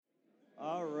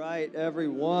All right,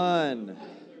 everyone.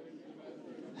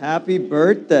 Happy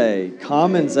birthday,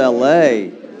 Commons LA.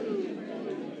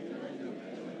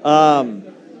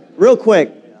 Real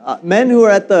quick, men who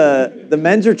were at the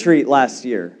men's retreat last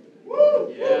year.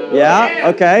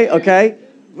 Yeah? Okay.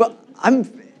 Well,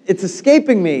 it's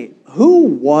escaping me. Who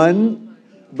won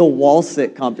the wall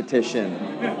sit competition?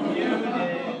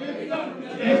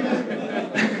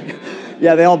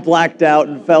 Yeah, they all blacked out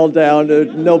and fell down.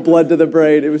 No blood to the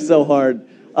brain. It was so hard.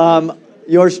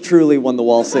 Yours truly won the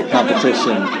wall sit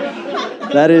competition.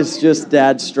 That is just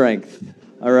dad strength.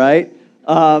 All right?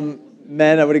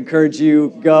 Men, I would encourage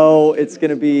you, go. It's going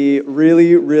to be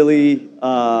really,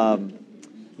 not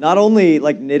only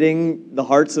like knitting the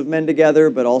hearts of men together,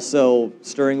 but also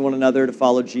stirring one another to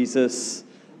follow Jesus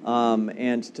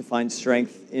and to find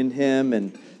strength in him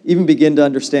and even begin to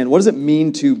understand what does it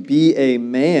mean to be a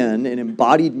man, an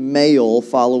embodied male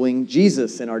following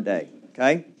Jesus in our day,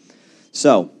 okay?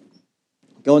 So,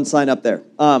 go and sign up there.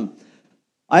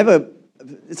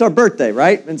 It's our birthday,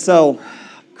 right? And so,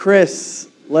 Chris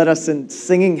led us in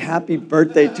singing happy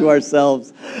birthday to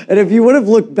ourselves. And if you would have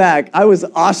looked back, I was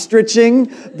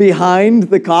ostriching behind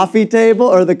the coffee table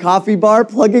or the coffee bar,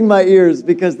 plugging my ears,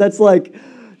 because that's like,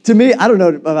 to me, I don't know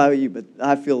about you, but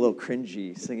I feel a little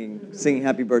cringy singing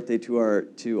happy birthday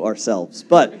to ourselves.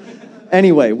 But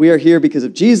anyway, we are here because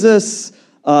of Jesus.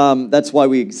 That's why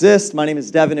we exist. My name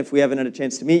is Devin, if we haven't had a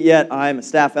chance to meet yet. I'm a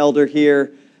staff elder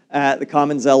here at the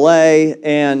Commons LA.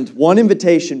 And one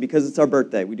invitation, because it's our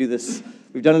birthday. We do this,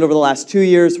 we've done it over the last 2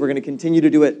 years. We're going to continue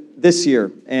to do it this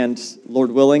year and,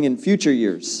 Lord willing, in future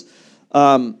years.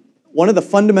 One of the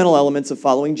fundamental elements of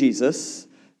following Jesus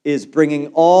is bringing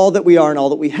all that we are and all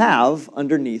that we have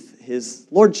underneath his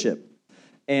lordship.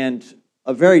 And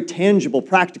a very tangible,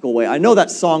 practical way. I know that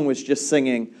song was just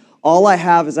singing, all I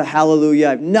have is a hallelujah. I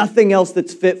have nothing else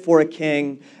that's fit for a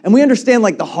king. And we understand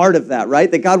like the heart of that,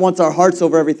 right? That God wants our hearts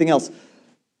over everything else.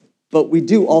 But we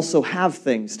do also have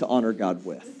things to honor God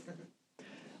with.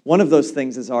 One of those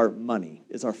things is our money,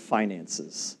 is our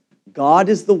finances. God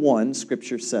is the one,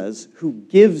 Scripture says, who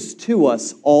gives to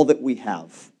us all that we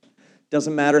have.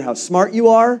 Doesn't matter how smart you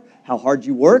are, how hard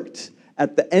you worked.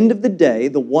 At the end of the day,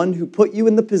 the one who put you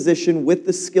in the position with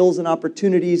the skills and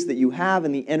opportunities that you have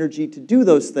and the energy to do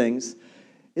those things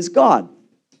is God.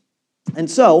 And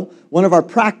so, one of our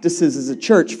practices as a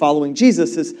church following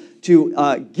Jesus is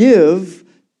to give,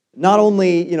 not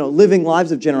only living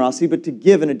lives of generosity, but to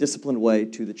give in a disciplined way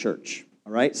to the church.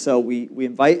 All right? So we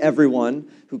invite everyone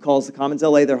who calls the Commons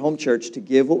LA their home church to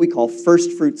give what we call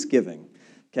first fruits giving.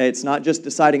 Okay, it's not just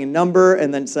deciding a number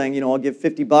and then saying, I'll give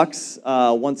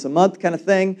 $50 once a month kind of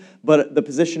thing, but the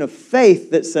position of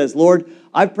faith that says, Lord,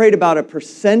 I've prayed about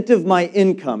 1% of my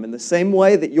income in the same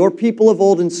way that your people of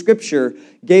old in Scripture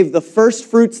gave the first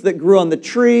fruits that grew on the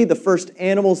tree, the first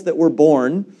animals that were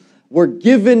born, were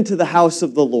given to the house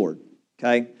of the Lord.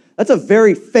 Okay? That's a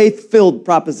very faith-filled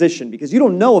proposition because you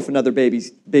don't know if another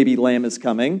baby lamb is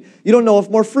coming. You don't know if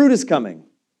more fruit is coming.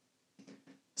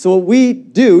 So what we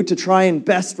do to try and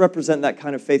best represent that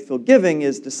kind of faith-filled giving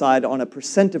is decide on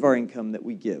 1% of our income that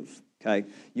we give, okay?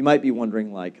 You might be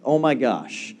wondering like, oh my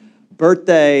gosh,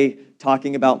 birthday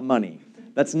talking about money.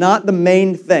 That's not the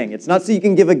main thing. It's not so you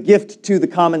can give a gift to the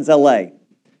Commons LA.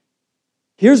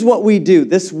 Here's what we do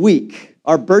this week,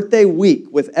 our birthday week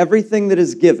with everything that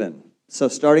is given. So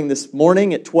starting this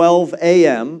morning at 12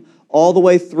 a.m. all the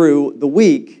way through the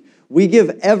week, we give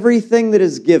everything that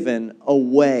is given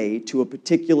away to a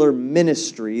particular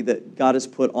ministry that God has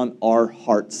put on our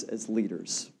hearts as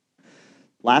leaders.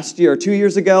 Last year, or 2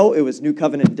 years ago, it was New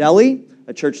Covenant Delhi,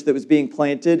 a church that was being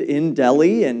planted in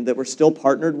Delhi and that we're still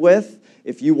partnered with.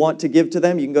 If you want to give to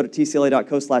them, you can go to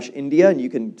tcla.co/India and you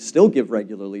can still give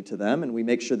regularly to them, and we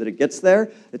make sure that it gets there.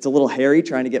 It's a little hairy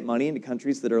trying to get money into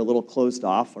countries that are a little closed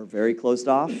off or very closed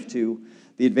off to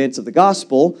the advance of the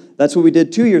gospel. That's what we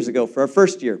did 2 years ago for our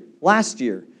first year. Last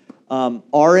year,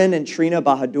 Arin and Trina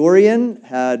Bahadurian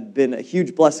had been a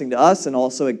huge blessing to us and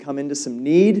also had come into some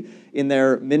need in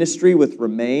their ministry with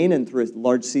Remain and through a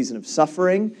large season of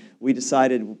suffering. We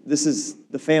decided this is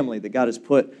the family that God has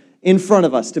put in front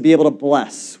of us to be able to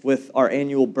bless with our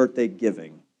annual birthday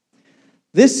giving.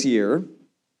 This year,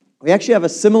 we actually have a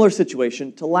similar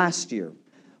situation to last year,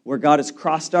 where God has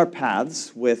crossed our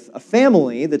paths with a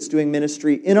family that's doing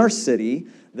ministry in our city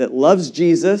that loves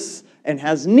Jesus and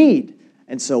has need.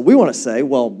 And so we want to say,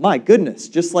 well, my goodness,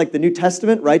 just like the New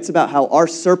Testament writes about how our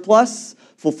surplus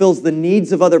fulfills the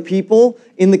needs of other people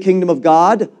in the kingdom of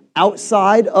God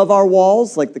outside of our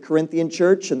walls, like the Corinthian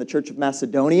church and the church of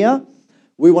Macedonia,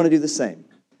 we want to do the same.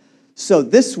 So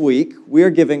this week, we are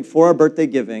giving, for our birthday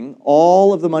giving,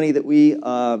 all of the money that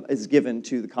is given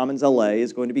to the Commons LA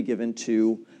is going to be given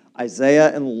to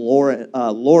Isaiah and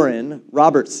Lauren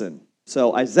Robertson.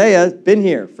 So Isaiah's been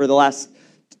here for the last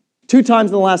 2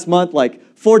 times in the last month, like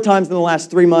 4 times in the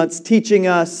last 3 months, teaching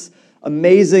us.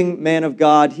 Amazing man of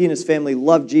God. He and his family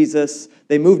love Jesus.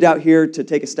 They moved out here to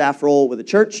take a staff role with a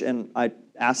church, and I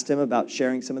asked him about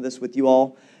sharing some of this with you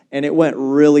all, and it went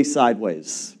really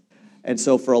sideways. And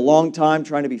so for a long time,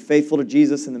 trying to be faithful to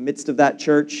Jesus in the midst of that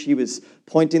church, he was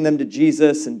pointing them to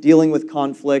Jesus and dealing with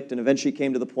conflict, and eventually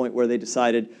came to the point where they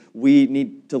decided we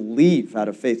need to leave out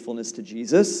of faithfulness to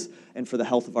Jesus and for the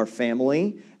health of our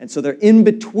family. And so they're in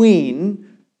between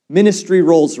ministry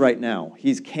roles right now.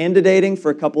 He's candidating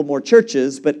for a couple more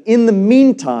churches, but in the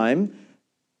meantime,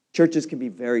 churches can be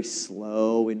very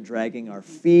slow in dragging our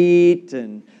feet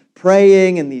and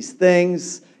praying and these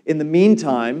things. In the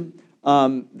meantime,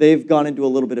 they've gone into a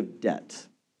little bit of debt.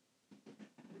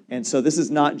 And so this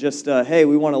is not just, hey,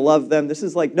 we want to love them. This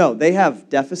is like, no, they have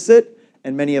deficit,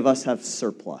 and many of us have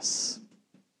surplus.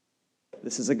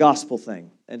 This is a gospel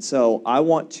thing. And so I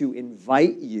want to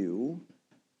invite you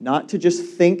not to just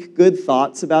think good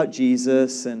thoughts about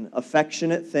Jesus and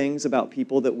affectionate things about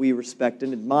people that we respect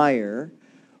and admire,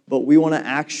 but we want to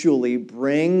actually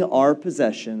bring our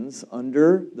possessions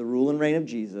under the rule and reign of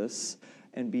Jesus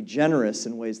and be generous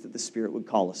in ways that the Spirit would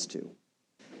call us to.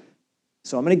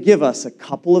 So I'm going to give us a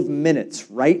couple of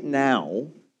minutes right now.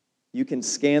 You can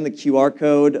scan the QR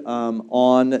code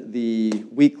on the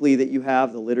weekly that you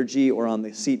have, the liturgy, or on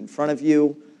the seat in front of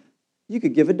you. You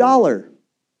could give $1.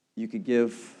 You could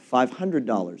give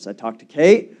 $500. I talked to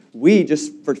Kate. We,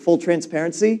 just for full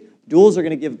transparency, Duels are going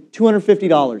to give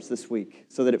 $250 this week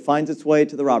so that it finds its way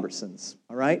to the Robertsons.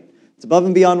 All right? It's above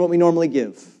and beyond what we normally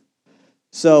give.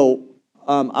 So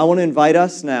I want to invite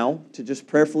us now to just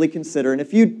prayerfully consider, and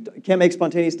if you can't make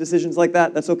spontaneous decisions like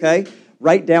that, that's okay.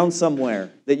 Write down somewhere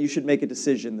that you should make a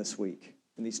decision this week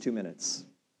in these 2 minutes.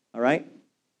 All right?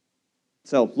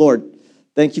 So, Lord,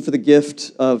 thank you for the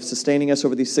gift of sustaining us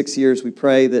over these 6 years. We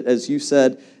pray that, as you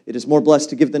said, it is more blessed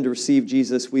to give than to receive.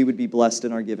 Jesus, we would be blessed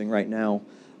in our giving right now.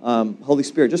 Holy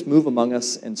Spirit, just move among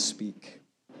us and speak.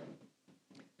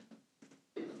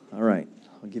 All right.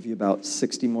 I'll give you about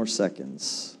 60 more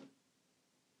seconds.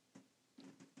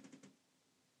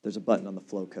 There's a button on the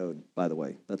flow code, by the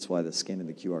way. That's why the scanning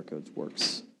the QR codes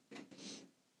works.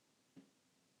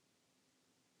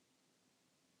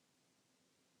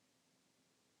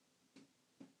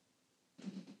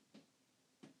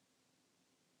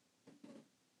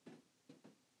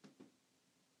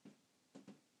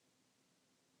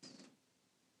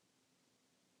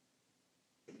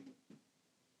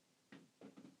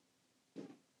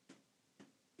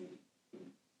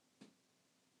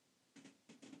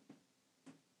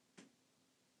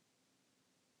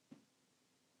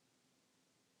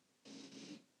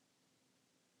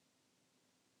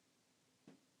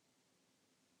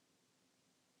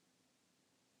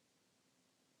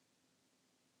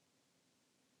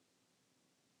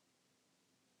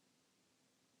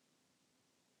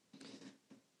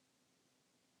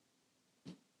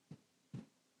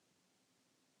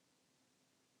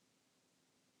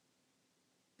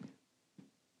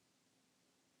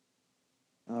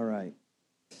 All right.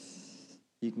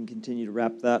 You can continue to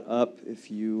wrap that up if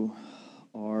you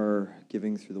are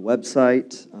giving through the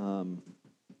website.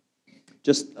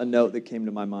 Just a note that came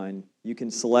to my mind. You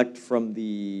can select from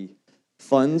the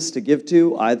funds to give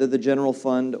to, either the general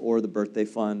fund or the birthday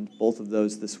fund. Both of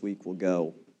those this week will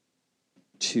go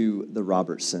to the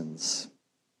Robertsons.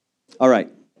 All right.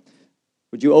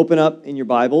 Would you open up in your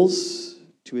Bibles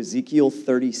to Ezekiel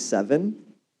 37?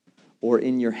 Or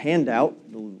in your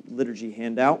handout, the liturgy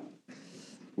handout,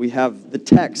 we have the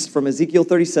text from Ezekiel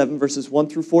 37, verses 1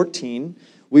 through 14.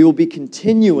 We will be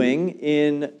continuing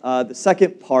in the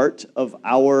second part of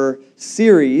our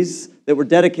series that we're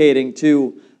dedicating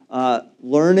to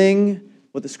learning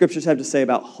what the Scriptures have to say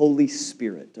about Holy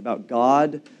Spirit, about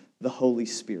God, the Holy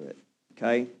Spirit.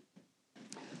 Okay?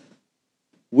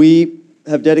 We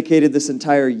have dedicated this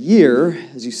entire year,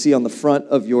 as you see on the front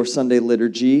of your Sunday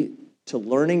liturgy, to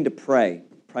learning to pray,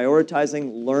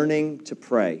 prioritizing learning to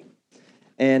pray.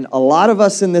 And a lot of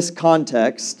us in this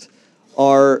context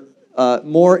are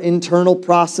more internal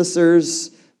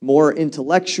processors, more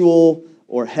intellectual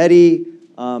or heady.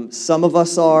 Some of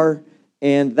us are,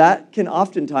 and that can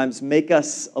oftentimes make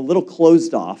us a little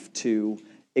closed off to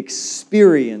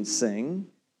experiencing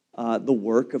the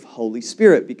work of Holy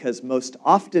Spirit, because most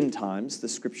oftentimes the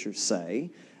Scriptures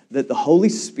say that the Holy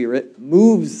Spirit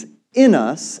moves in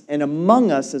us and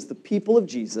among us as the people of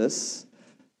Jesus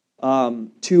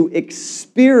to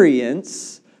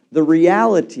experience the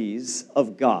realities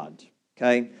of God,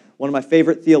 okay? One of my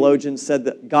favorite theologians said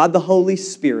that God the Holy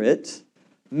Spirit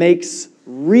makes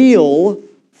real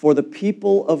for the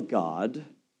people of God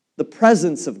the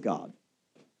presence of God,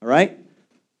 all right?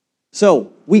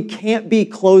 So we can't be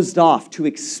closed off to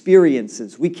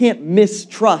experiences. We can't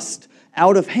mistrust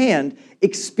out of hand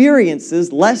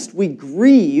experiences lest we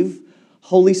grieve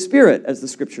Holy Spirit, as the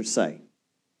scriptures say.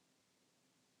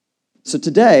 So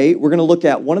today, we're going to look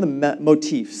at one of the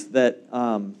motifs that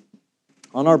on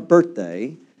our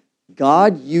birthday,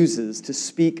 God uses to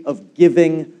speak of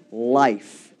giving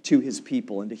life to his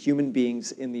people and to human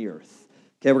beings in the earth.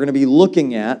 Okay, we're going to be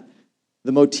looking at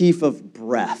the motif of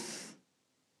breath.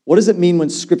 What does it mean when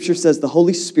Scripture says the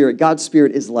Holy Spirit, God's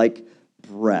Spirit, is like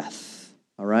breath?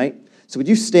 All right? So would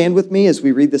you stand with me as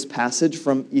we read this passage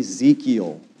from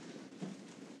Ezekiel?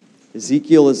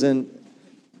 Ezekiel is in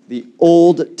the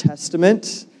Old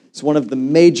Testament. It's one of the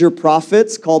major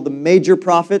prophets, called the major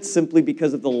prophet simply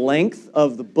because of the length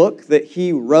of the book that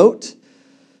he wrote.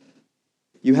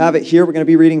 You have it here. We're going to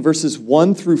be reading verses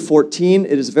 1 through 14.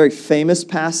 It is a very famous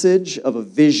passage of a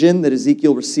vision that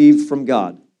Ezekiel received from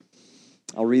God.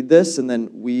 I'll read this and then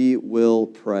we will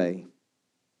pray.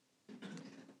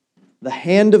 The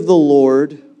hand of the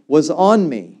Lord was on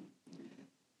me,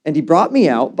 and he brought me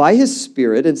out by his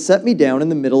Spirit and set me down in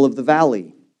the middle of the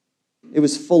valley. It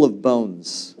was full of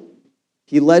bones.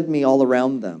 He led me all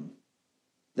around them.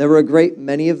 There were a great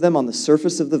many of them on the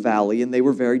surface of the valley, and they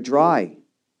were very dry.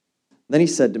 Then he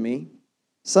said to me,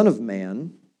 Son of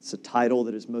man, it's a title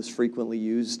that is most frequently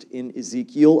used in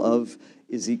Ezekiel of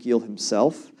Ezekiel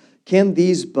himself. Can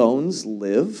these bones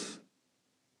live?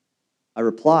 I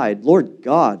replied, Lord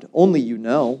God, only you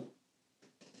know.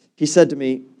 He said to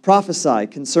me, Prophesy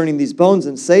concerning these bones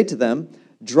and say to them,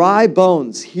 Dry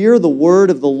bones, hear the word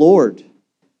of the Lord.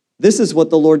 This is what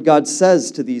the Lord God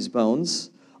says to these bones.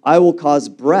 I will cause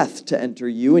breath to enter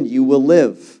you, and you will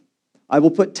live. I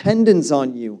will put tendons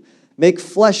on you, make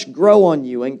flesh grow on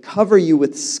you, and cover you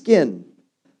with skin.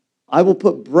 I will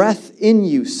put breath in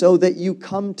you so that you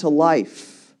come to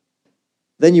life.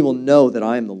 Then you will know that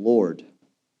I am the Lord.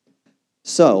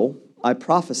 So I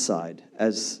prophesied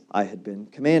as I had been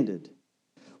commanded.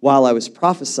 While I was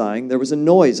prophesying, there was a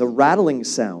noise, a rattling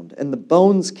sound, and the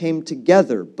bones came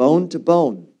together, bone to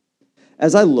bone.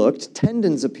 As I looked,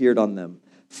 tendons appeared on them.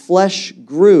 Flesh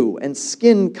grew, and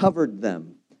skin covered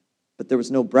them, but there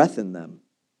was no breath in them.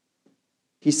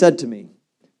 He said to me,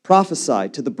 Prophesy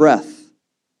to the breath.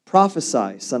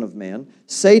 Prophesy, Son of man.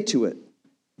 Say to it,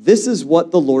 This is what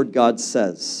the Lord God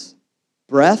says.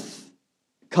 Breath,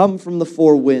 come from the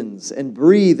four winds, and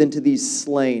breathe into these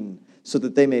slain, so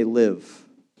that they may live.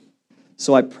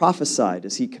 So I prophesied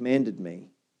as he commanded me.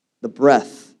 The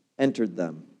breath entered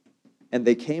them, and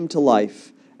they came to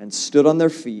life and stood on their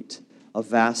feet, a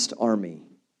vast army.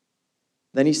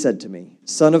 Then he said to me,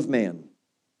 Son of man,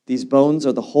 these bones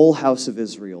are the whole house of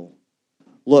Israel.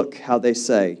 Look how they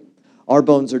say, Our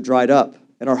bones are dried up,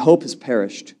 and our hope has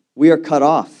perished. We are cut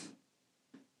off.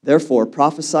 Therefore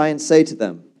prophesy and say to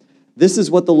them, This is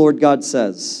what the Lord God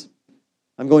says.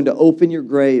 I'm going to open your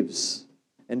graves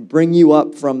and bring you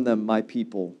up from them, my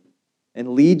people,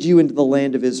 and lead you into the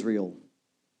land of Israel.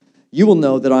 You will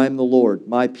know that I am the Lord,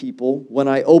 my people, when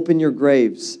I open your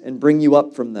graves and bring you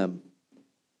up from them.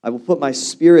 I will put my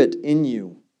spirit in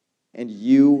you, and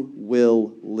you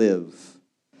will live,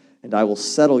 and I will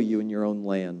settle you in your own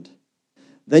land.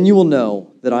 Then you will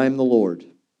know that I am the Lord.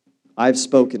 I have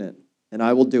spoken it, and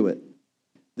I will do it.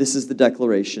 This is the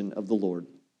declaration of the Lord.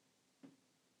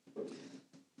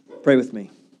 Pray with me.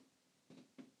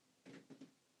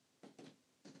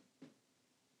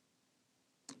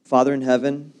 Father in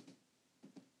heaven,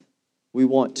 we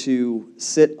want to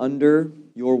sit under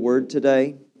your word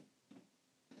today.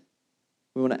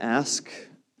 We want to ask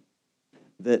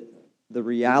that the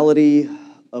reality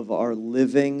of our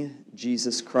living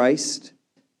Jesus Christ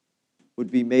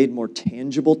would be made more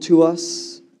tangible to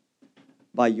us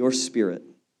by your Spirit.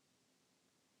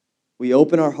 We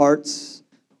open our hearts,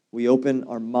 we open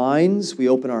our minds, we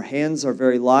open our hands, our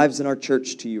very lives, and our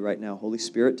church to you right now, Holy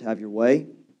Spirit, to have your way.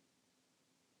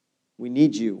 We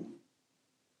need you.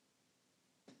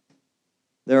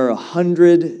 There are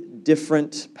 100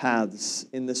 different paths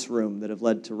in this room that have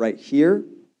led to right here,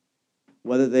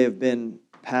 whether they have been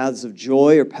paths of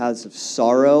joy or paths of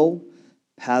sorrow,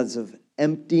 paths of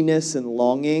emptiness and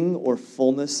longing or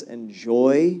fullness and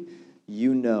joy,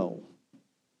 you know.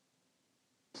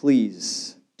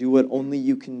 Please do what only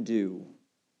you can do.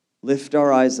 Lift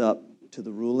our eyes up to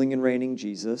the ruling and reigning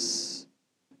Jesus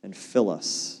and fill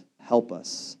us, help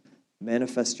us,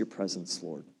 manifest your presence,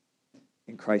 Lord.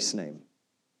 In Christ's name,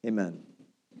 amen.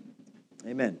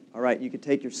 Amen. All right, you can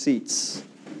take your seats.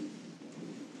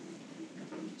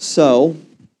 So,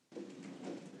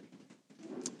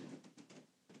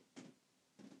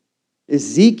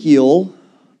 Ezekiel,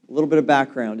 a little bit of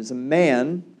background, is a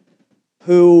man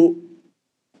who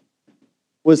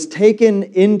was taken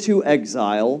into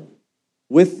exile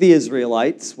with the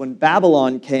Israelites when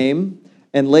Babylon came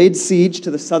and laid siege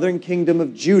to the southern kingdom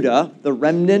of Judah, the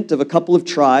remnant of a couple of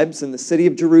tribes in the city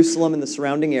of Jerusalem and the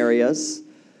surrounding areas,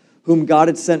 whom God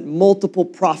had sent multiple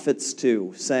prophets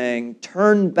to, saying,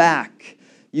 "Turn back.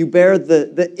 You bear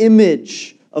the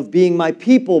image of being my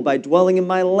people by dwelling in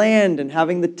my land and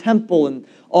having the temple and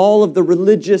all of the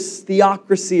religious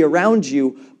theocracy around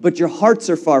you, but your hearts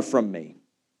are far from me."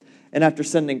 And after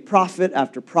sending prophet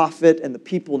after prophet and the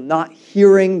people not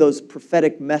hearing those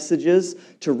prophetic messages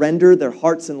to render their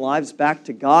hearts and lives back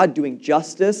to God, doing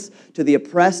justice to the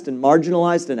oppressed and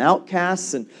marginalized and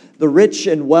outcasts, and the rich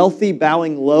and wealthy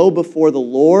bowing low before the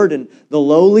Lord, and the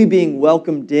lowly being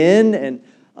welcomed in, and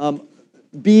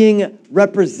being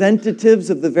representatives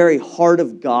of the very heart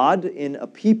of God in a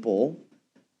people,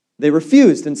 they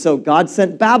refused. And so God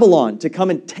sent Babylon to come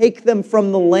and take them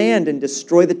from the land and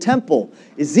destroy the temple.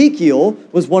 Ezekiel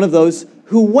was one of those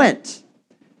who went.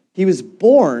 He was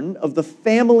born of the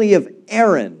family of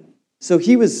Aaron. So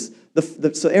he was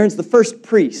so Aaron's the first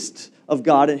priest of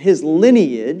God, and his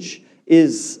lineage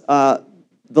is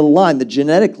the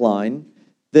genetic line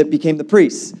that became the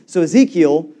priests. So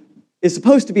Ezekiel is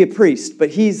supposed to be a priest, but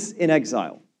he's in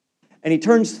exile. And he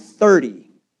turns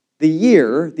 30,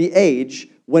 the age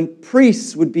when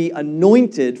priests would be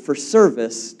anointed for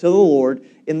service to the Lord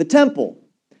in the temple.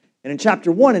 And in chapter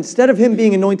 1, instead of him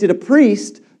being anointed a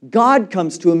priest, God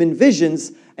comes to him in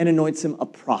visions and anoints him a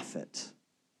prophet.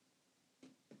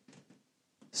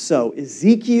 So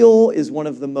Ezekiel is one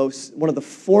of the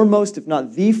foremost, if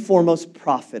not the foremost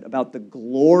prophet about the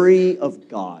glory of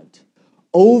God.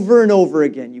 Over and over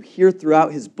again, you hear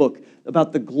throughout his book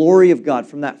about the glory of God.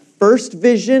 From that first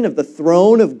vision of the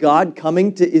throne of God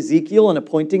coming to Ezekiel and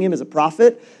appointing him as a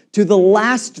prophet, to the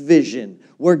last vision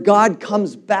where God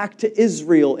comes back to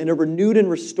Israel in a renewed and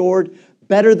restored,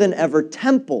 better than ever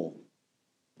temple.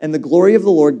 And the glory of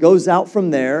the Lord goes out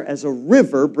from there as a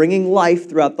river, bringing life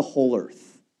throughout the whole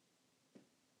earth.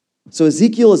 So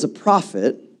Ezekiel is a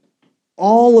prophet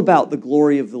all about the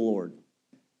glory of the Lord.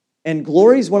 And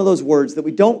glory is one of those words that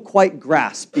we don't quite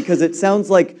grasp because it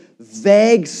sounds like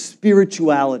vague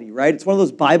spirituality, right? It's one of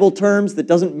those Bible terms that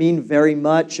doesn't mean very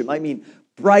much. It might mean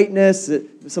brightness.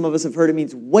 Some of us have heard it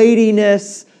means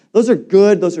weightiness. Those are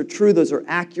good. Those are true. Those are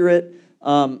accurate.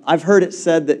 I've heard it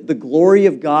said that the glory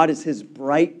of God is his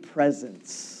bright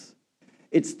presence.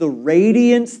 It's the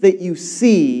radiance that you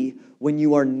see when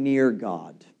you are near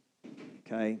God.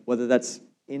 Okay? Whether that's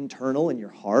internal in your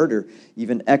heart or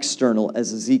even external,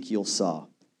 as Ezekiel saw.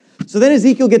 So then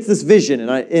Ezekiel gets this vision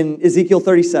in Ezekiel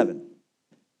 37.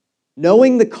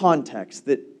 Knowing the context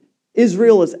that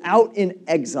Israel is out in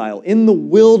exile, in the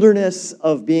wilderness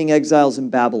of being exiles in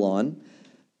Babylon,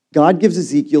 God gives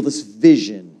Ezekiel this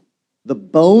vision. The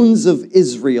bones of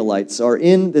Israelites are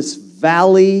in this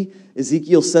valley.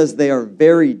 Ezekiel says they are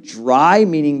very dry,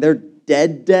 meaning they're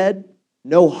dead,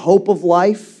 no hope of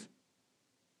life.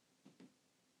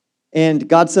 And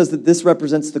God says that this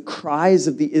represents the cries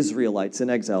of the Israelites in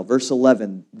exile. Verse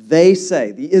 11, they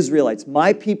say, the Israelites,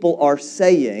 my people are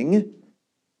saying,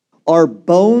 our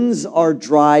bones are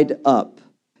dried up,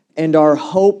 and our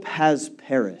hope has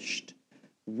perished.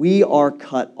 We are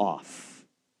cut off.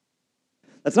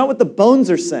 That's not what the bones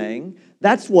are saying.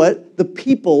 That's what the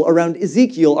people around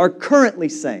Ezekiel are currently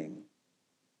saying.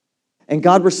 And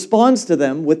God responds to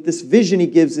them with this vision he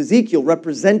gives Ezekiel,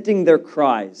 representing their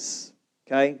cries.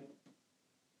 Okay?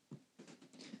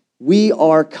 We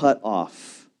are cut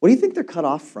off. What do you think they're cut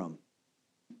off from?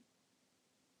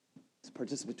 It's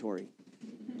participatory.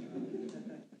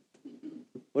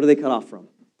 What are they cut off from?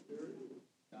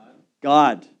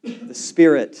 God, the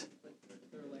Spirit.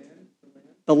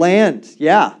 The land,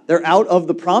 yeah. They're out of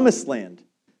the promised land.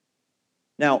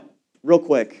 Now, real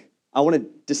quick, I want to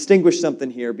distinguish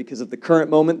something here because of the current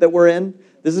moment that we're in.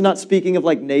 This is not speaking of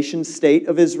like nation state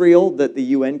of Israel that the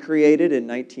UN created in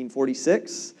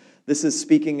 1946. This is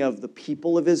speaking of the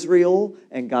people of Israel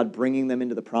and God bringing them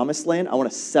into the promised land. I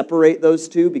want to separate those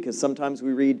two because sometimes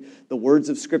we read the words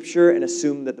of Scripture and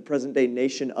assume that the present-day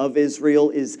nation of Israel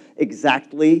is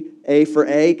exactly A for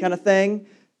A kind of thing.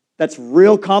 That's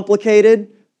real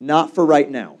complicated, not for right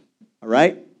now, all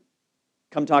right?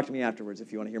 Come talk to me afterwards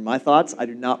if you want to hear my thoughts. I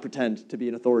do not pretend to be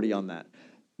an authority on that.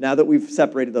 Now that we've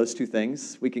separated those two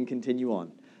things, we can continue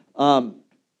on.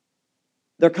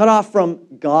 They're cut off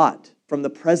from God, from the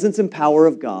presence and power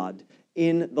of God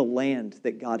in the land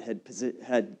that God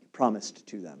had promised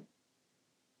to them.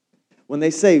 When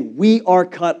they say, we are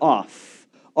cut off,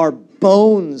 our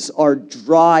bones are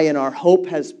dry, and our hope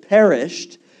has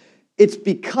perished, it's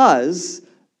because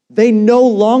they no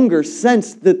longer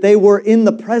sensed that they were in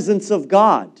the presence of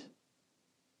God.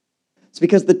 It's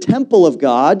because the temple of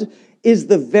God is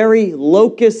the very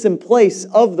locus and place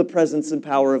of the presence and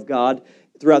power of God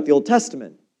throughout the Old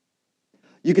Testament.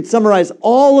 You could summarize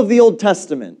all of the Old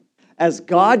Testament as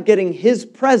God getting his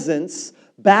presence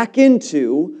back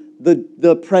into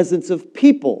the presence of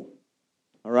people.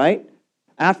 All right?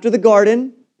 After the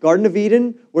Garden of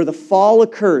Eden, where the fall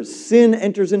occurs, sin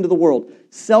enters into the world,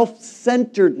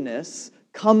 self-centeredness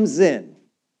comes in.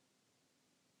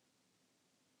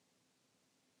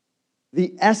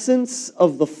 The essence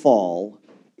of the fall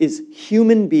is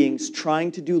human beings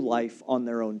trying to do life on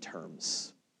their own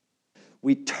terms.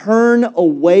 We turn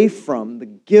away from the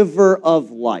giver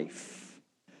of life,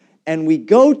 and we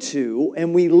go to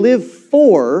and we live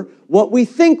for what we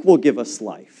think will give us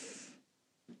life.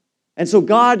 And so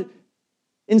God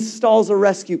installs a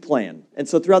rescue plan. And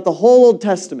so throughout the whole Old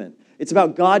Testament, it's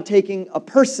about God taking a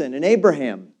person, an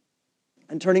Abraham,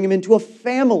 and turning him into a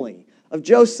family of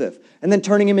Joseph, and then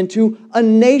turning him into a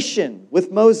nation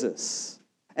with Moses.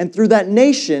 And through that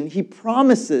nation, he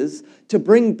promises to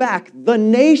bring back the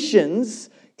nations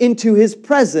into his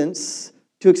presence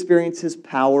to experience his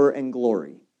power and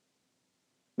glory.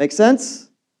 Make sense?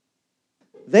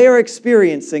 They are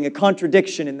experiencing a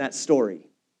contradiction in that story.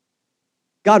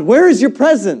 God, where is your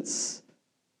presence?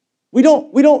 We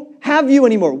don't have you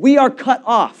anymore. We are cut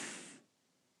off.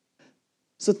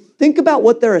 So think about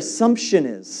what their assumption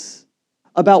is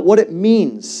about what it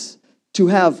means to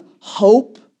have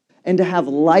hope and to have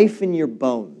life in your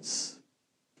bones.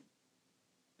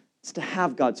 It's to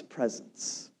have God's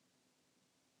presence.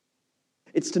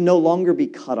 It's to no longer be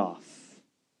cut off.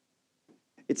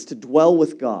 It's to dwell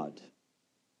with God.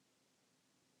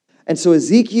 And so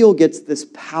Ezekiel gets this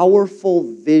powerful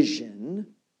vision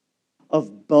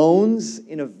of bones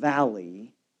in a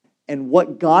valley and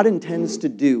what God intends to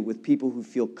do with people who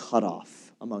feel cut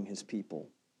off among his people.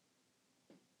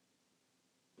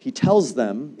 He tells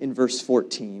them in verse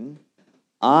 14,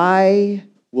 I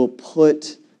will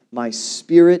put my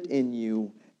spirit in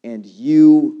you, and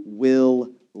you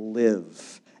will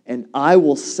live, and I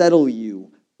will settle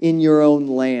you in your own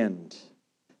land.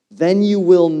 Then you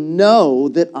will know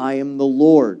that I am the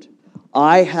Lord.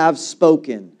 I have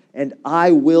spoken, and I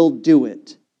will do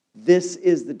it. This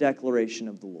is the declaration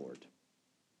of the Lord.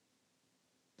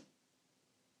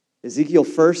 Ezekiel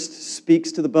first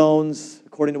speaks to the bones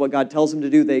according to what God tells him to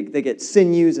do. They get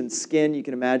sinews and skin. You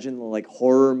can imagine the like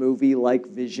horror movie-like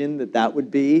vision that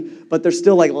would be. But they're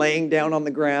still like laying down on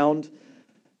the ground.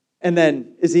 And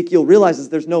then Ezekiel realizes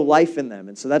there's no life in them.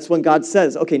 And so that's when God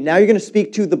says, okay, now you're going to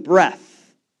speak to the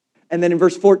breath. And then in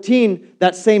verse 14,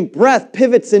 that same breath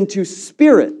pivots into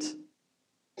spirit.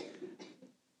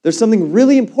 There's something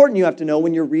really important you have to know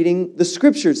when you're reading the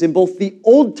scriptures. In both the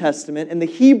Old Testament and the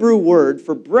Hebrew word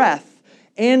for breath,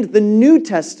 and the New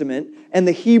Testament and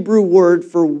the Hebrew word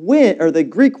for wind, or the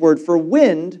Greek word for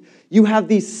wind, you have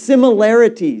these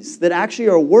similarities that actually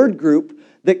are a word group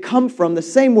that come from the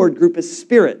same word group as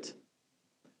spirit.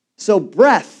 So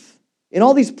breath, in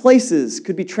all these places,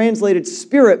 could be translated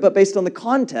spirit, but based on the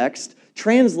context,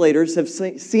 translators have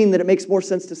seen that it makes more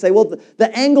sense to say, well,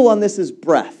 the angle on this is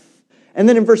breath. And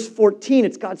then in verse 14,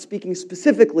 it's God speaking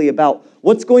specifically about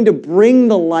what's going to bring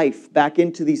the life back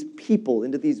into these people,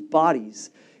 into these bodies,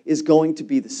 is going to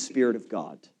be the Spirit of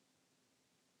God.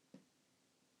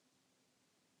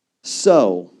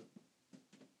 So,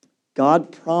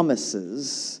 God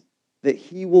promises that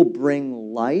he will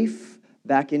bring life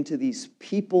back into these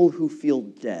people who feel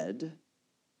dead,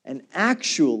 and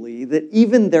actually that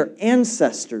even their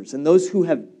ancestors and those who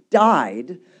have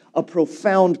died, a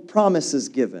profound promise is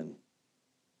given.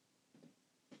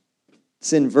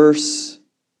 It's in verse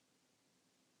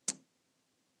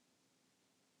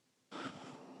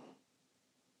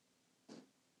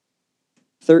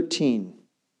 13.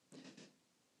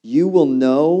 You will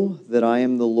know that I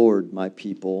am the Lord, my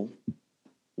people,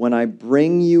 when I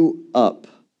bring you up,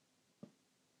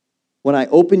 when I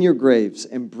open your graves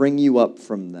and bring you up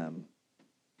from them.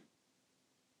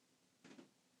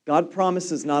 God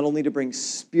promises not only to bring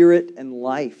spirit and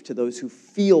life to those who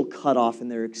feel cut off in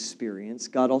their experience,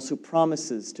 God also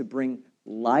promises to bring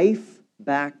life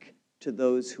back to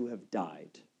those who have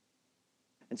died.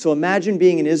 And so imagine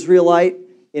being an Israelite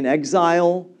in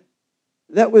exile.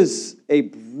 That was a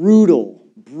brutal,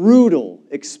 brutal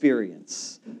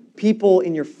experience. People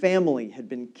in your family had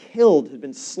been killed, had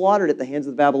been slaughtered at the hands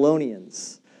of the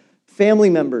Babylonians. Family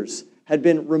members had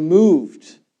been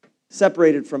removed,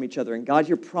 separated from each other. And God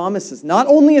here promises not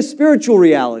only a spiritual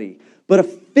reality, but a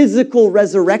physical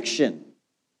resurrection.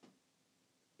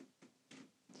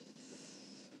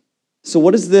 So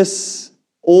what does this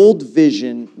old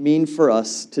vision mean for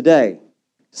us today?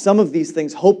 Some of these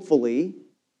things, hopefully,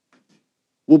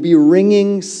 will be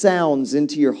ringing sounds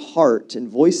into your heart and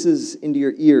voices into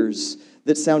your ears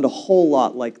that sound a whole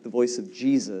lot like the voice of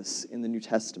Jesus in the New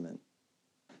Testament.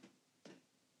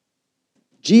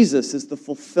 Jesus is the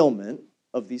fulfillment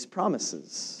of these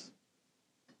promises.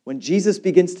 When Jesus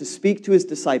begins to speak to his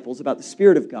disciples about the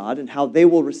Spirit of God and how they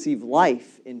will receive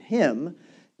life in him,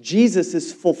 Jesus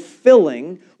is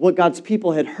fulfilling what God's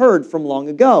people had heard from long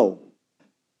ago.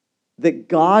 That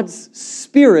God's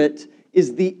Spirit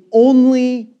is the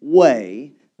only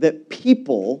way that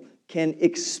people can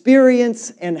experience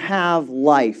and have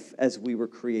life as we were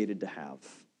created to have.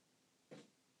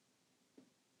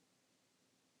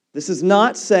 This is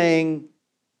not saying,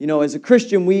 as a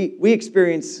Christian, we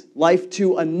experience life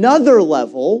to another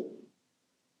level,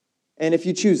 and if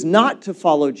you choose not to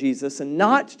follow Jesus and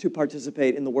not to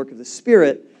participate in the work of the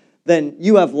Spirit, then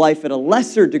you have life at a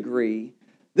lesser degree.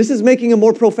 This is making a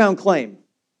more profound claim.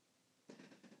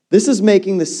 This is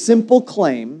making the simple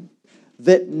claim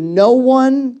that no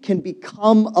one can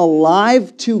become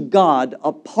alive to God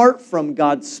apart from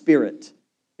God's Spirit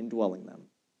indwelling them.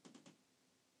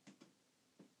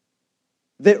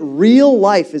 That real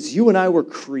life, as you and I were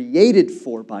created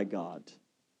for by God,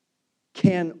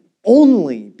 can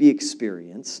only be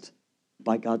experienced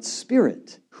by God's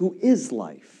Spirit, who is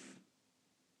life.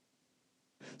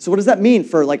 So what does that mean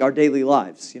for our daily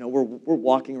lives? We're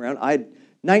walking around. I had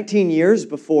 19 years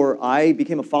before I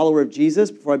became a follower of Jesus,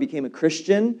 before I became a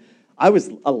Christian. I was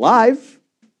alive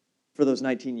for those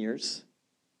 19 years.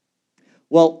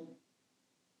 Well,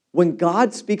 when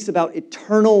God speaks about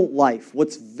eternal life,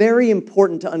 what's very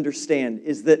important to understand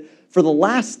is that for the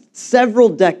last several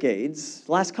decades,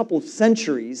 the last couple of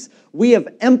centuries, we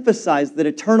have emphasized that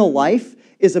eternal life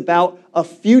is about a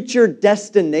future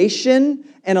destination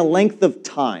and a length of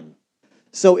time.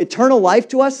 So eternal life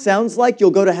to us sounds like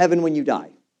you'll go to heaven when you die.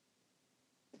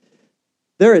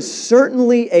 There is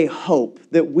certainly a hope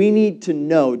that we need to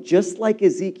know, just like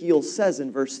Ezekiel says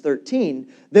in verse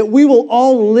 13, that we will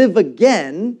all live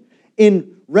again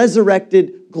in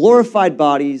resurrected, glorified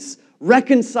bodies,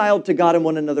 reconciled to God and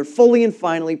one another, fully and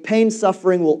finally. Pain,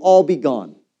 suffering will all be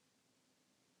gone.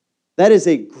 That is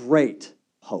a great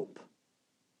hope.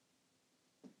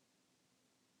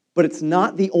 But it's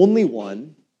not the only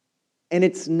one. And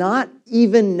it's not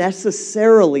even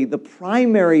necessarily the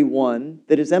primary one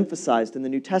that is emphasized in the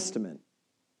New Testament.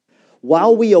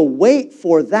 While we await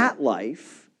for that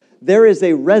life, there is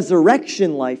a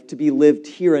resurrection life to be lived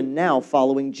here and now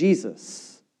following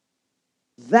Jesus.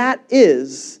 That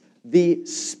is the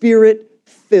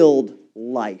Spirit-filled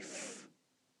life.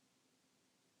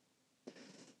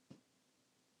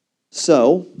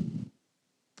 So,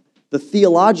 the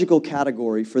theological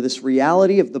category for this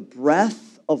reality of the breath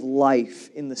of life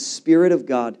in the Spirit of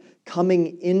God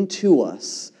coming into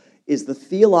us is the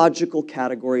theological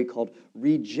category called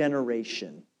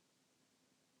regeneration.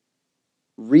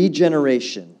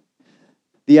 Regeneration.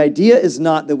 The idea is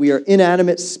not that we are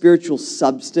inanimate spiritual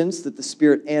substance that the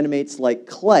Spirit animates like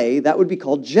clay. That would be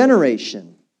called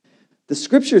generation. The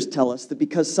Scriptures tell us that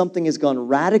because something has gone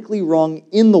radically wrong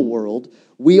in the world,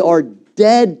 we are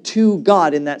dead to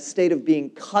God in that state of being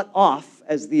cut off,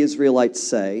 as the Israelites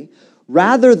say,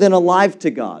 rather than alive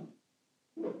to God.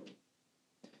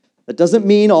 That doesn't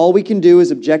mean all we can do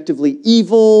is objectively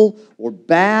evil or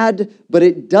bad, but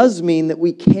it does mean that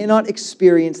we cannot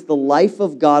experience the life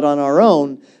of God on our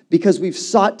own because we've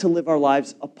sought to live our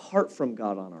lives apart from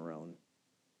God on our own.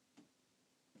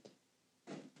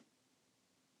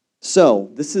 So,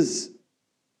 this is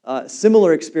a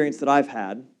similar experience that I've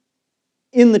had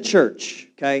in the church,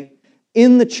 okay?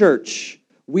 In the church,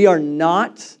 we are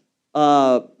not...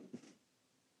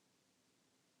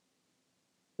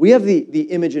 We have the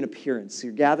image and appearance.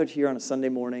 You're gathered here on a Sunday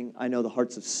morning. I know the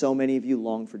hearts of so many of you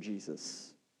long for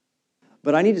Jesus.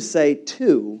 But I need to say,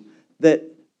 too, that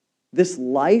this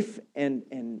life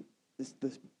and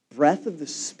this breath of the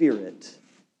Spirit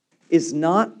is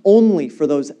not only for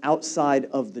those outside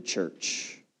of the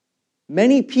church.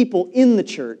 Many people in the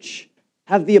church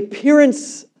have the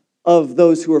appearance of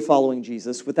those who are following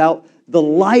Jesus without the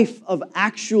life of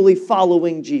actually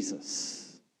following Jesus.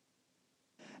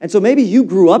 And so maybe you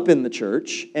grew up in the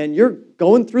church and you're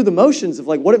going through the motions of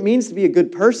what it means to be a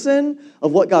good person,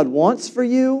 of what God wants for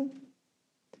you.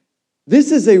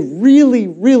 This is a really,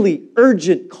 really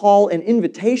urgent call and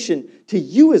invitation to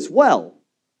you as well.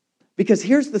 Because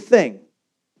here's the thing.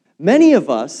 Many of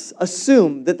us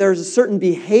assume that there's certain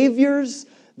behaviors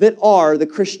that are the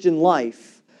Christian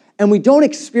life, and we don't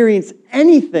experience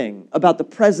anything about the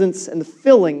presence and the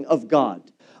filling of God,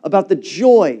 about the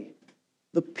joy,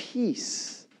 the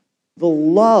peace, the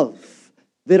love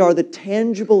that are the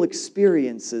tangible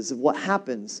experiences of what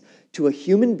happens to a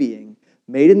human being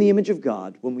made in the image of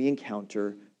God when we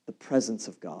encounter the presence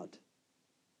of God.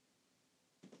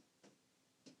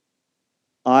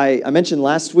 I mentioned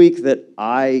last week that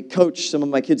I coach some of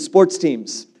my kids' sports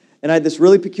teams, and I had this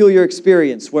really peculiar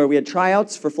experience where we had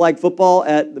tryouts for flag football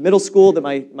at the middle school that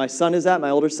my son is at,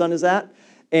 my older son is at,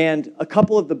 and a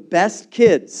couple of the best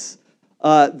kids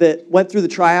that went through the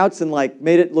tryouts and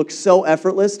made it look so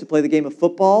effortless to play the game of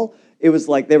football. It was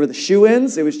like they were the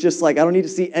shoo-ins. It was just like, I don't need to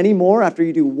see any more. After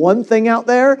you do one thing out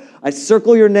there, I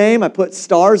circle your name, I put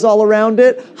stars all around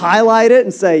it, highlight it,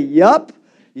 and say, yup,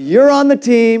 you're on the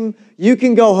team. You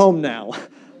can go home now.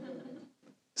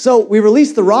 So we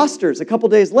released the rosters a couple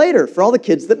days later for all the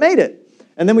kids that made it.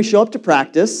 And then we show up to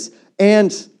practice,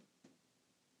 and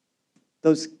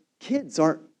those kids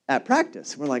aren't at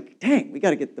practice. We're like, dang, we got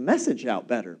to get the message out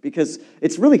better, because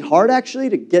it's really hard actually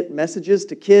to get messages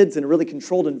to kids in a really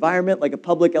controlled environment like a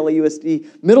public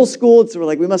LAUSD middle school. So we're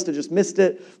like, we must have just missed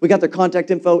it. We got their contact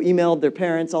info, emailed their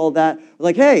parents, all of that. We're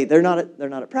like, hey, they're not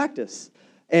at practice.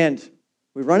 And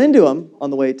we run into them on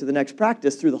the way to the next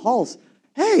practice through the halls.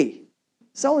 Hey,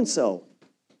 so-and-so,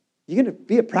 you going to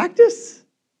be at practice?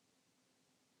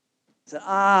 I said,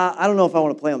 I don't know if I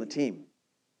want to play on the team.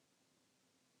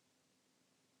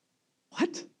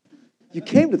 What? You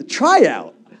came to the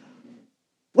tryout.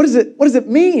 What does it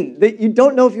mean that you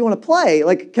don't know if you want to play?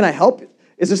 Like, can I help?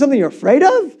 Is there something you're afraid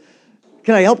of?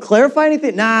 Can I help clarify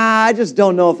anything? Nah, I just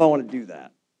don't know if I want to do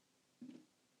that.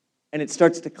 And it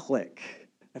starts to click.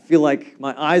 I feel like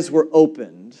my eyes were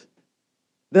opened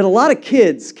that a lot of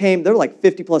kids came. There were like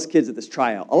 50 plus kids at this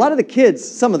tryout. A lot of the kids,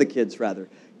 some of the kids rather,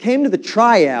 came to the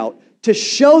tryout to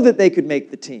show that they could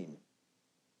make the team.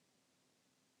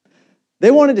 They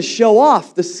wanted to show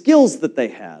off the skills that they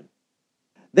had.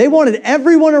 They wanted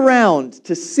everyone around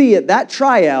to see at that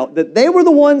tryout that they were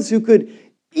the ones who could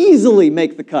easily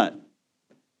make the cut.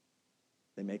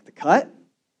 They make the cut.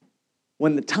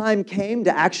 When the time came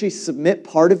to actually submit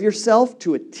part of yourself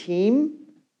to a team,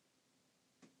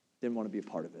 didn't want to be a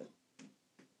part of it.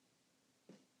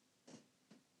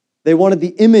 They wanted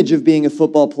the image of being a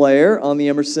football player on the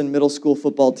Emerson Middle School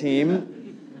football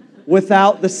team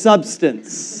without the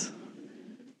substance.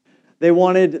 They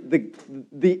wanted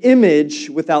the image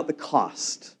without the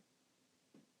cost.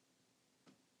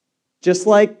 Just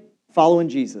like following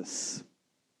Jesus.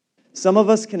 Some of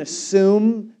us can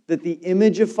assume that the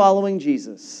image of following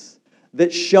Jesus,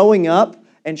 that showing up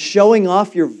and showing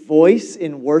off your voice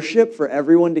in worship for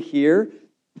everyone to hear,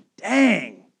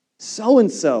 dang,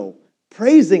 so-and-so,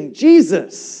 praising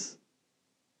Jesus,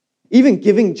 even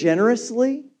giving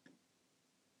generously,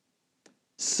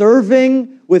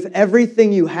 serving with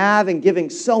everything you have and giving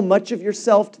so much of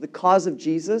yourself to the cause of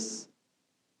Jesus,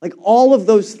 like all of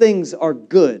those things are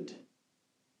good.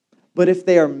 But if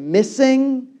they are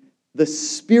missing the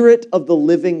Spirit of the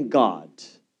living God,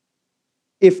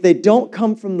 if they don't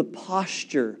come from the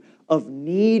posture of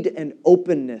need and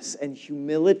openness and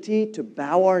humility to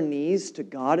bow our knees to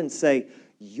God and say,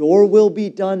 your will be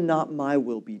done, not my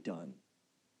will be done,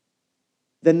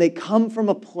 then they come from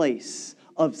a place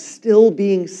of still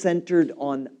being centered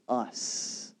on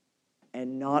us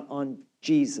and not on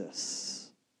Jesus.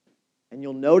 And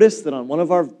you'll notice that on one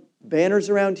of our banners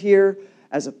around here,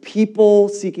 as a people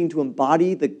seeking to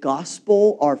embody the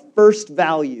gospel, our first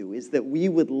value is that we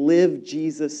would live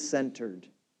Jesus-centered.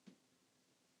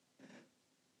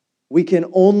 We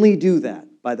can only do that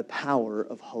by the power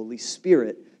of Holy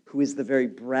Spirit, who is the very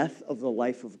breath of the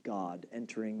life of God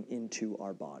entering into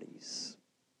our bodies.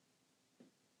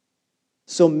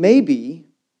 So maybe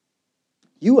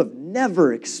you have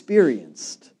never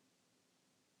experienced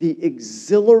the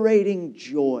exhilarating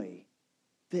joy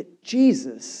that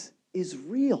Jesus is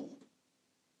real.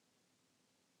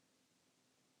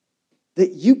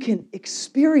 That you can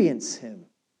experience Him.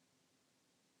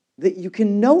 That you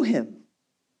can know Him.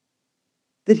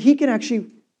 That He can actually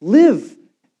live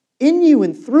in you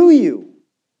and through you.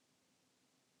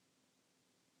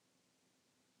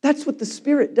 That's what the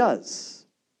Spirit does.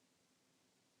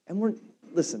 And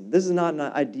listen, this is not an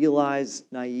idealized,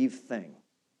 naive thing.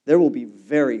 There will be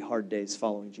very hard days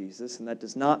following Jesus, and that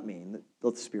does not mean that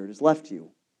the Spirit has left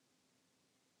you.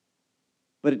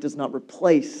 But it does not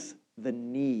replace the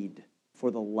need for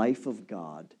the life of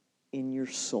God in your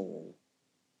soul,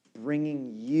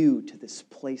 bringing you to this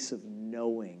place of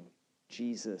knowing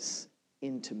Jesus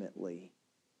intimately.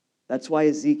 That's why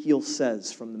Ezekiel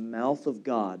says from the mouth of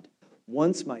God,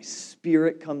 once my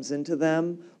spirit comes into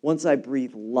them, once I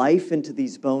breathe life into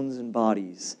these bones and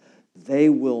bodies, they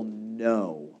will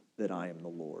know that I am the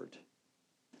Lord.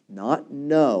 Not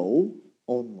know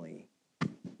only,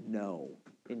 know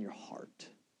in your heart.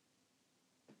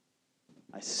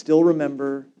 I still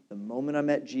remember the moment I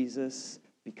met Jesus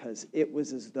because it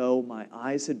was as though my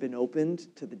eyes had been opened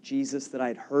to the Jesus that I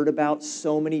had heard about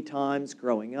so many times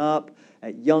growing up,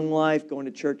 at Young Life, going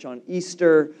to church on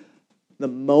Easter. The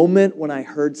moment when I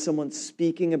heard someone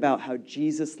speaking about how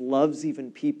Jesus loves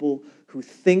even people who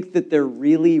think that they're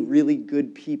really, really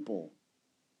good people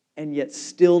and yet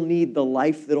still need the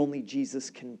life that only Jesus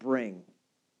can bring.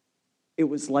 It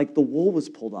was like the wool was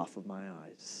pulled off of my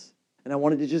eyes. And I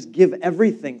wanted to just give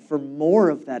everything for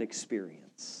more of that experience.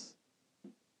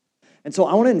 And so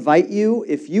I want to invite you,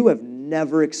 if you have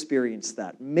never experienced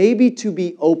that, maybe to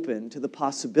be open to the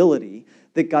possibility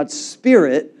that God's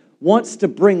Spirit wants to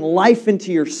bring life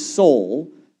into your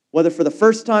soul, whether for the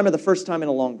first time or the first time in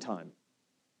a long time.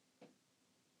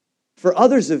 For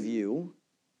others of you,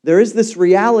 there is this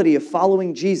reality of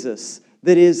following Jesus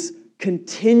that is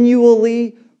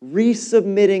continually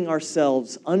resubmitting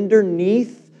ourselves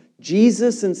underneath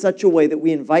Jesus in such a way that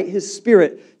we invite His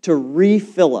Spirit to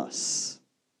refill us.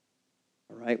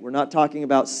 All right, we're not talking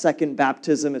about second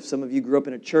baptism if some of you grew up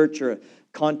in a church or a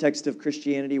context of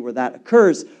Christianity where that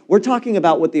occurs. We're talking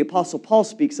about what the Apostle Paul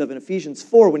speaks of in Ephesians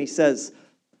 4 when he says,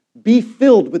 be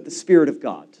filled with the Spirit of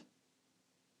God.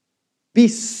 Be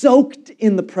soaked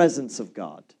in the presence of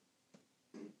God.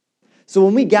 So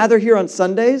when we gather here on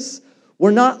Sundays,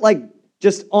 we're not like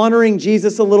just honoring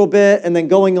Jesus a little bit and then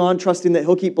going on trusting that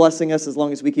He'll keep blessing us as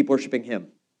long as we keep worshiping Him.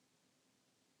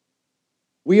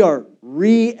 We are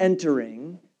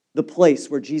re-entering the place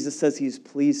where Jesus says He's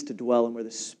pleased to dwell and where the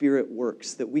Spirit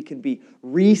works, that we can be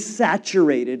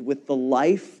resaturated with the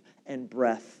life and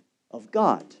breath of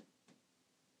God.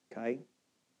 Okay?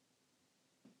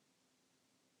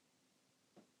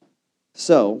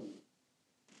 So,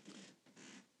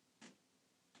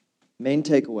 main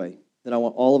takeaway that I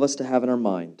want all of us to have in our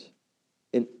mind,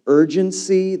 an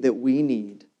urgency that we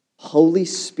need Holy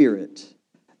Spirit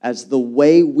as the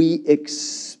way we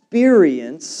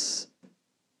experience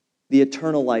the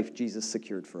eternal life Jesus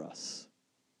secured for us.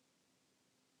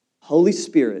 Holy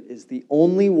Spirit is the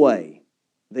only way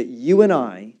that you and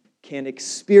I can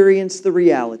experience the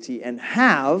reality and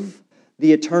have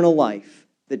the eternal life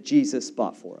that Jesus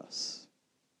bought for us.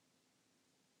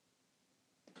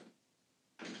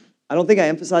 I don't think I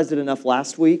emphasized it enough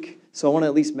last week, so I want to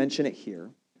at least mention it here.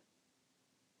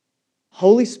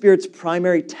 Holy Spirit's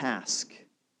primary task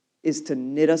is to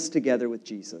knit us together with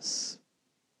Jesus.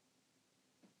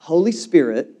 Holy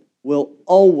Spirit will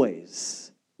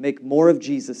always make more of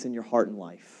Jesus in your heart and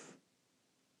life.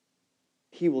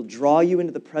 He will draw you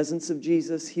into the presence of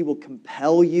Jesus. He will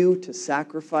compel you to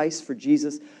sacrifice for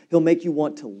Jesus. He'll make you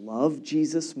want to love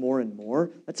Jesus more and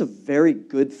more. That's a very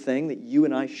good thing that you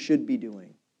and I should be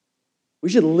doing. We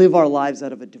should live our lives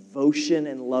out of a devotion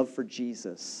and love for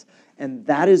Jesus. And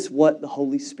that is what the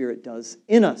Holy Spirit does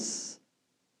in us.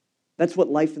 That's what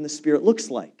life in the Spirit looks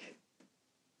like,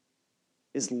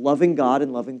 is loving God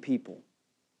and loving people.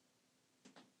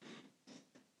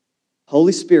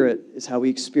 Holy Spirit is how we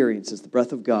experience, as the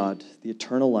breath of God, the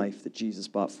eternal life that Jesus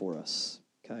bought for us.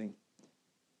 Okay?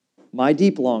 My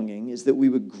deep longing is that we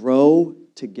would grow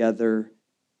together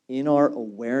in our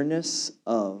awareness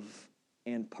of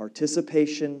and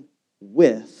participation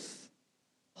with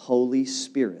Holy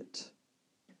Spirit.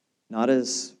 Not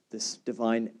as this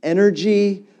divine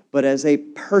energy, but as a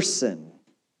person,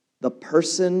 the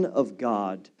person of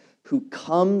God who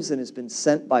comes and has been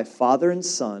sent by Father and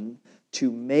Son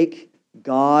to make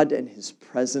God and His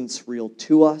presence real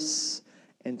to us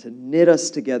and to knit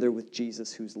us together with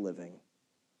Jesus who's living.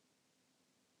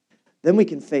 Then we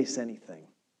can face anything.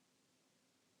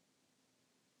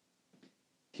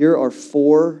 Here are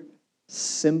 4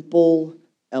 simple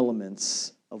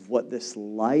elements of what this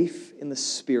life in the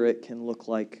Spirit can look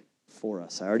like for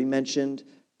us. I already mentioned,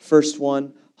 first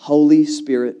one, Holy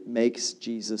Spirit makes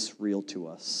Jesus real to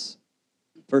us.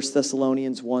 1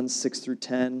 Thessalonians 1, 6 through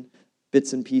 10,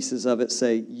 bits and pieces of it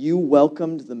say, you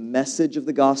welcomed the message of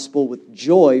the gospel with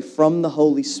joy from the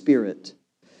Holy Spirit,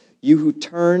 you who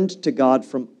turned to God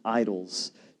from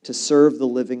idols to serve the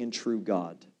living and true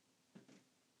God.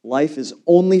 Life is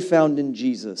only found in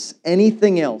Jesus.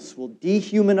 Anything else will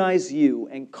dehumanize you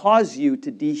and cause you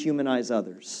to dehumanize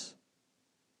others.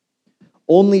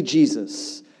 Only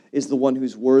Jesus is the one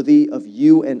who's worthy of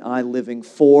you and I living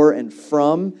for and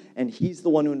from, and He's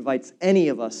the one who invites any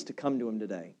of us to come to Him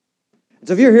today. And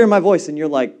so if you're hearing my voice and you're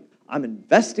like, I'm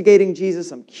investigating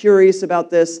Jesus. I'm curious about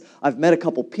this. I've met a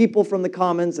couple people from the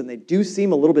Commons, and they do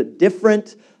seem a little bit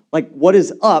different. Like, what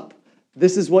is up?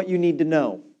 This is what you need to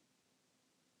know.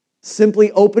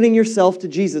 Simply opening yourself to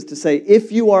Jesus to say,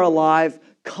 if you are alive,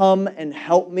 come and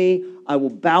help me. I will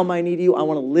bow my knee to you. I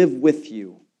want to live with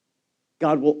you.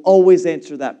 God will always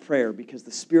answer that prayer because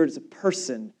the Spirit is a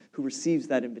person who receives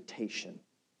that invitation.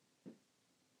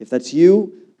 If that's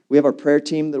you, we have our prayer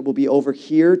team that will be over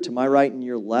here to my right and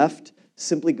your left,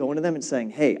 simply going to them and saying,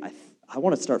 hey, I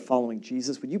want to start following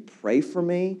Jesus. Would you pray for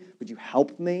me? Would you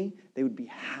help me? They would be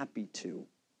happy to.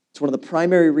 It's one of the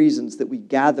primary reasons that we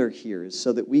gather here is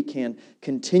so that we can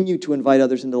continue to invite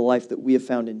others into the life that we have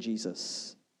found in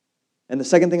Jesus. And the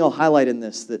second thing I'll highlight in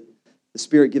this, that the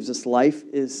Spirit gives us life,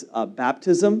 is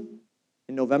baptism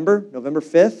in November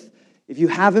 5th. If you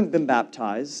haven't been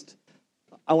baptized,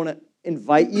 I want to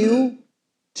invite you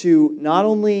to not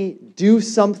only do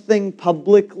something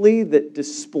publicly that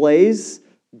displays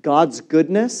God's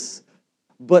goodness,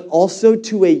 but also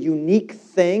to a unique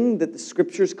thing that the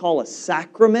Scriptures call a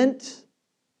sacrament,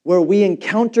 where we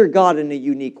encounter God in a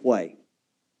unique way.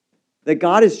 That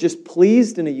God is just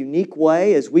pleased in a unique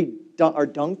way as we are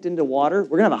dunked into water.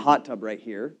 We're going to have a hot tub right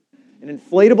here, an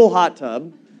inflatable hot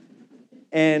tub,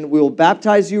 and we will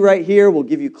baptize you right here. We'll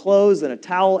give you clothes and a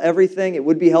towel, everything. It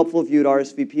would be helpful if you would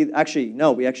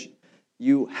RSVP.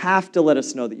 You have to let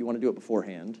us know that you want to do it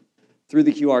beforehand through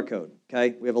the QR code,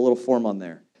 okay? We have a little form on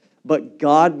there. But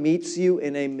God meets you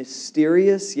in a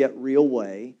mysterious yet real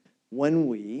way when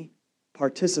we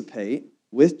participate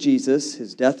with Jesus,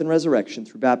 his death and resurrection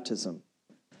through baptism.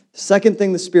 Second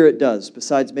thing the Spirit does,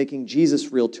 besides making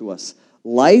Jesus real to us,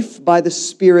 life by the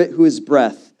Spirit who is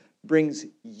breath brings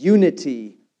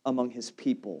unity among his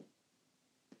people.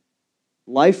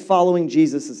 Life following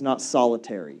Jesus is not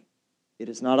solitary. It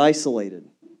is not isolated.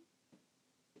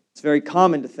 It's very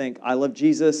common to think, I love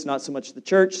Jesus, not so much the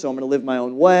church, so I'm going to live my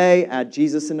own way, add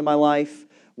Jesus into my life,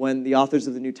 when the authors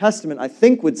of the New Testament, I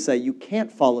think, would say you can't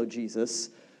follow Jesus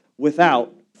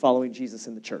without following Jesus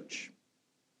in the church.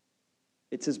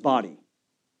 It's his body.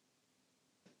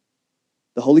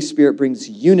 The Holy Spirit brings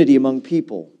unity among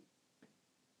people.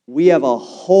 We have a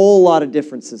whole lot of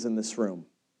differences in this room.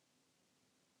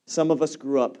 Some of us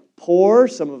grew up poor,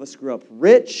 some of us grew up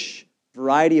rich,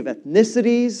 variety of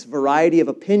ethnicities, variety of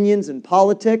opinions in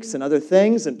politics and other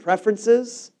things and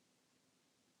preferences.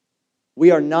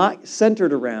 We are not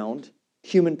centered around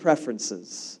human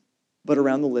preferences, but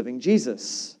around the living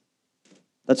Jesus.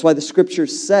 That's why the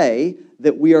Scriptures say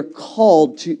that we are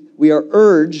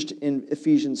urged in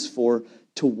Ephesians 4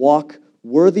 to walk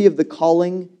worthy of the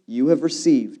calling you have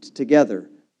received together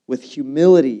with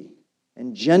humility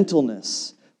and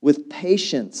gentleness, with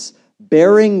patience,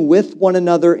 bearing with one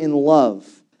another in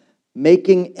love,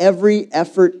 making every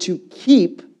effort to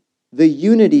keep the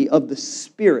unity of the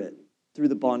Spirit through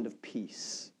the bond of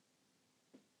peace.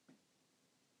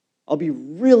 I'll be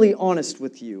really honest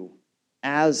with you.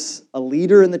 As a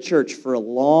leader in the church for a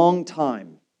long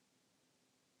time,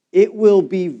 it will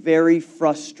be very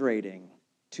frustrating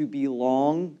to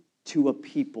belong to a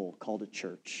people called a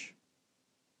church.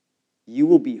 You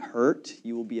will be hurt.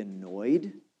 You will be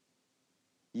annoyed.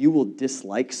 You will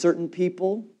dislike certain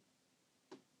people.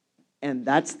 And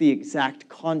that's the exact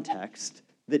context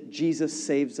that Jesus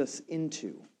saves us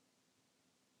into.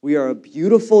 We are a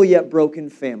beautiful yet broken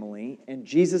family, and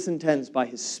Jesus intends by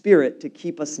his Spirit to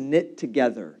keep us knit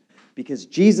together because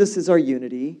Jesus is our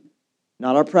unity,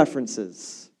 not our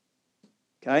preferences.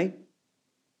 Okay?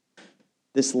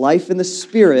 This life in the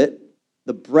Spirit,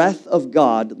 the breath of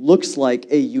God, looks like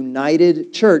a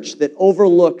united church that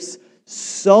overlooks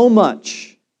so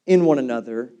much in one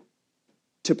another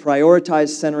to prioritize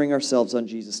centering ourselves on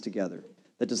Jesus together.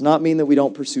 That does not mean that we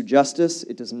don't pursue justice.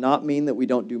 It does not mean that we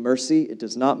don't do mercy. It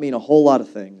does not mean a whole lot of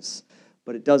things,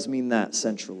 but it does mean that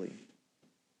centrally.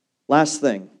 Last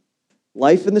thing,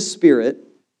 life in the Spirit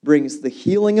brings the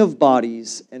healing of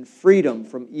bodies and freedom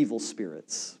from evil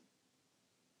spirits.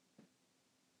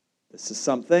 This is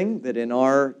something that in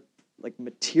our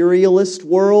materialist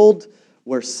world,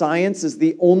 where science is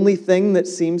the only thing that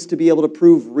seems to be able to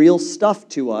prove real stuff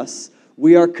to us,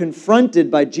 we are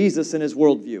confronted by Jesus and his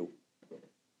worldview.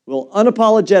 We'll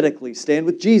unapologetically stand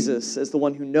with Jesus as the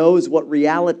one who knows what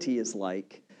reality is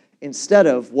like instead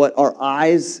of what our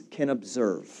eyes can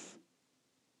observe.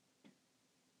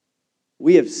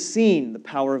 We have seen the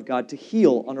power of God to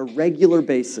heal on a regular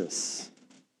basis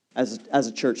as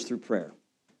a church through prayer.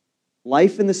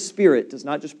 Life in the Spirit does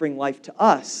not just bring life to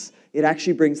us, it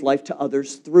actually brings life to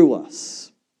others through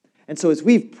us. And so as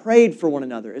we've prayed for one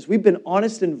another, as we've been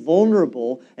honest and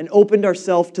vulnerable and opened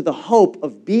ourselves to the hope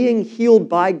of being healed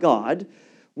by God,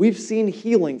 We've seen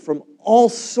healing from all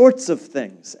sorts of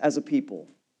things as a people.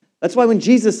 That's why when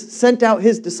Jesus sent out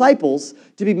his disciples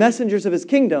to be messengers of his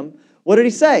kingdom, what did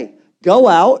he say? Go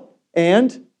out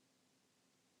and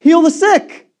heal the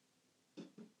sick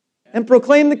and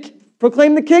proclaim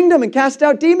the kingdom and cast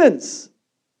out demons.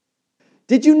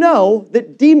 Did you know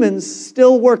that demons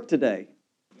still work today?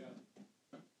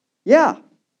 Yeah.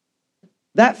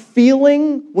 That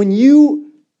feeling when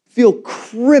you feel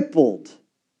crippled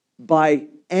by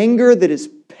anger that is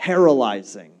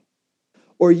paralyzing,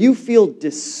 or you feel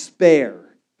despair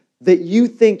that you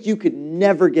think you could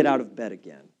never get out of bed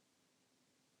again.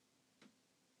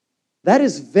 That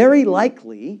is very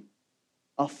likely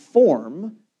a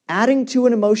form adding to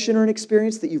an emotion or an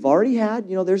experience that you've already had.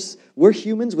 You know, we're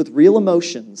humans with real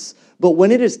emotions, but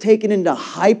when it is taken into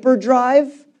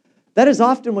hyperdrive, that is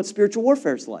often what spiritual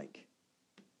warfare is like.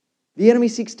 The enemy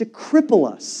seeks to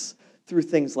cripple us through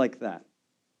things like that.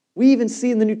 We even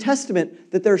see in the New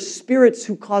Testament that there are spirits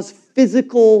who cause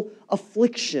physical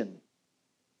affliction.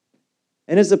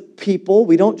 And as a people,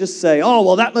 we don't just say, oh,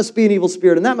 well, that must be an evil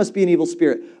spirit and that must be an evil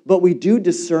spirit. But we do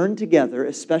discern together,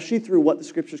 especially through what the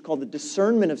Scriptures call the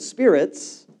discernment of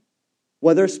spirits,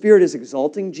 whether a spirit is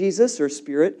exalting Jesus or a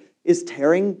spirit is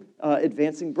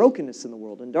advancing brokenness in the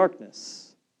world and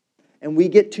darkness. And we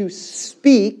get to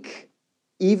speak,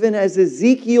 even as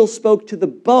Ezekiel spoke to the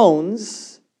bones,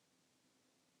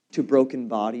 to broken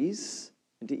bodies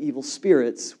and to evil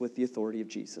spirits with the authority of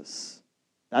Jesus.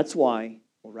 That's why,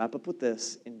 we'll wrap up with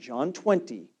this, in John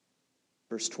 20,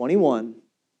 verse 21,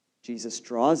 Jesus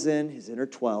draws in his inner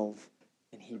 12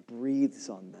 and he breathes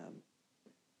on them.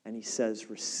 And he says,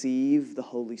 receive the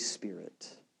Holy Spirit.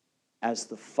 As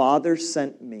the Father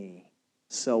sent me,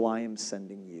 so I am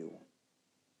sending you.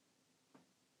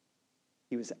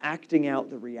 He was acting out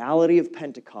the reality of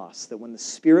Pentecost, that when the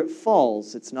Spirit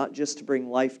falls, it's not just to bring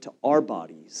life to our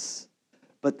bodies,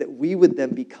 but that we would then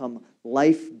become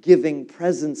life-giving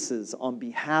presences on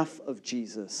behalf of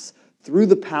Jesus through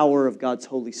the power of God's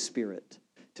Holy Spirit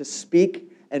to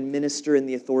speak and minister in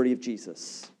the authority of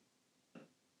Jesus.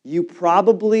 You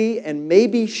probably and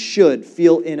maybe should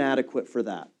feel inadequate for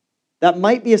that. That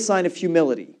might be a sign of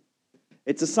humility.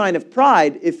 It's a sign of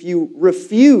pride if you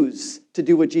refuse to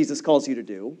do what Jesus calls you to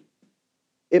do.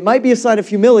 It might be a sign of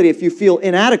humility if you feel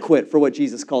inadequate for what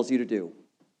Jesus calls you to do.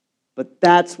 But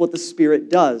that's what the Spirit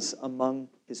does among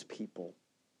his people.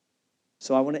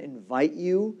 So I want to invite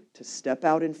you to step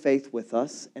out in faith with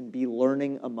us and be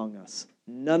learning among us.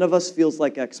 None of us feels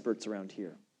like experts around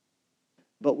here.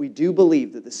 But we do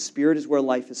believe that the Spirit is where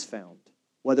life is found,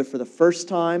 whether for the first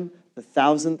time, the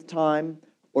 1,000th time,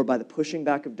 or by the pushing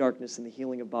back of darkness and the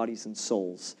healing of bodies and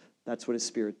souls. That's what his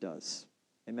Spirit does.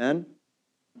 Amen?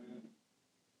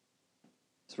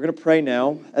 So we're going to pray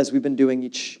now, as we've been doing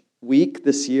each week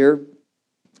this year.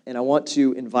 And I want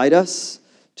to invite us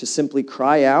to simply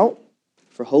cry out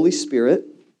for Holy Spirit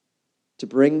to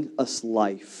bring us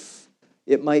life.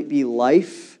 It might be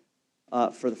life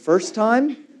for the first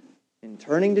time in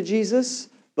turning to Jesus,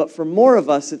 but for more of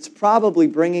us, it's probably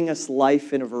bringing us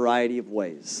life in a variety of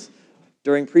ways.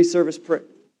 During pre-service prayer,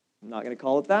 I'm not going to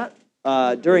call it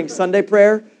that. During Sunday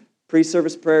prayer,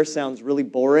 pre-service prayer sounds really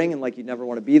boring and like you'd never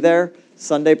want to be there.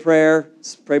 Sunday prayer,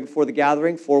 pray before the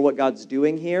gathering for what God's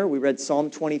doing here. We read Psalm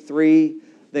 23,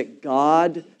 that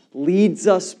God leads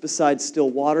us beside still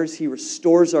waters. He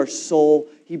restores our soul.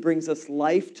 He brings us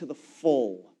life to the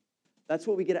full. That's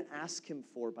what we get to ask him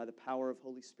for by the power of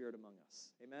Holy Spirit among us.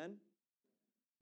 Amen?